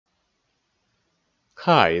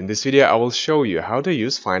Hi, in this video I will show you how to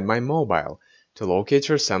use Find My Mobile to locate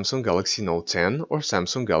your Samsung Galaxy Note 10 or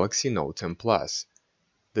Samsung Galaxy Note 10 Plus.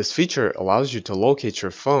 This feature allows you to locate your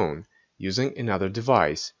phone using another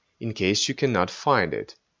device in case you cannot find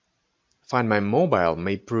it. Find My Mobile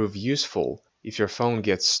may prove useful if your phone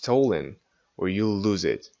gets stolen or you lose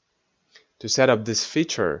it. To set up this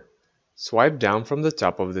feature, swipe down from the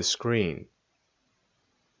top of the screen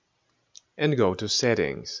and go to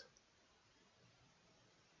Settings.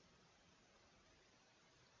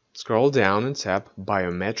 Scroll down and tap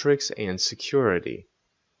Biometrics and Security.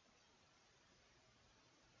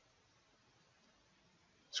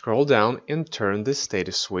 Scroll down and turn the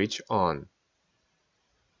status switch on.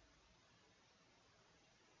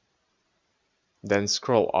 Then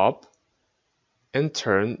scroll up and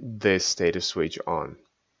turn this status switch on.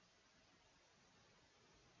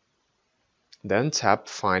 Then tap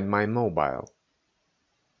Find My Mobile.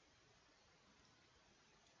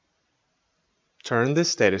 Turn the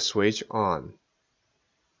status switch on.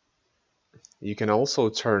 You can also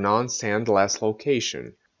turn on Send Last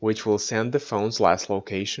Location, which will send the phone's last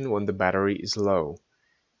location when the battery is low.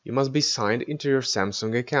 You must be signed into your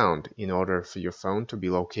Samsung account in order for your phone to be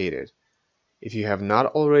located. If you have not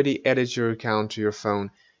already added your account to your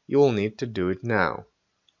phone, you will need to do it now.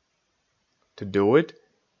 To do it,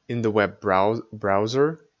 in the web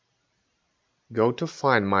browser, go to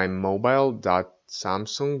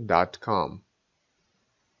findmymobile.samsung.com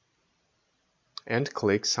and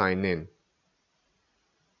click Sign In.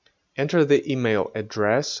 Enter the email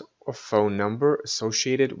address or phone number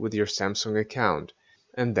associated with your Samsung account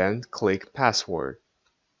and then click Password.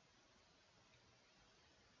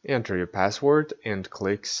 Enter your password and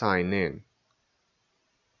click Sign In.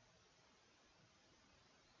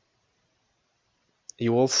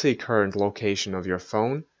 You will see current location of your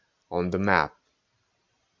phone on the map.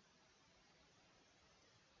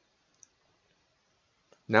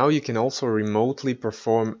 Now you can also remotely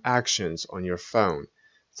perform actions on your phone,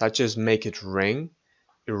 such as make it ring,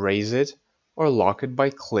 erase it, or lock it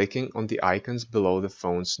by clicking on the icons below the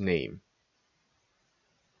phone's name.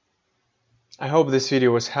 I hope this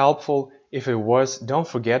video was helpful. If it was, don't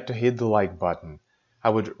forget to hit the like button.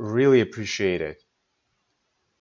 I would really appreciate it.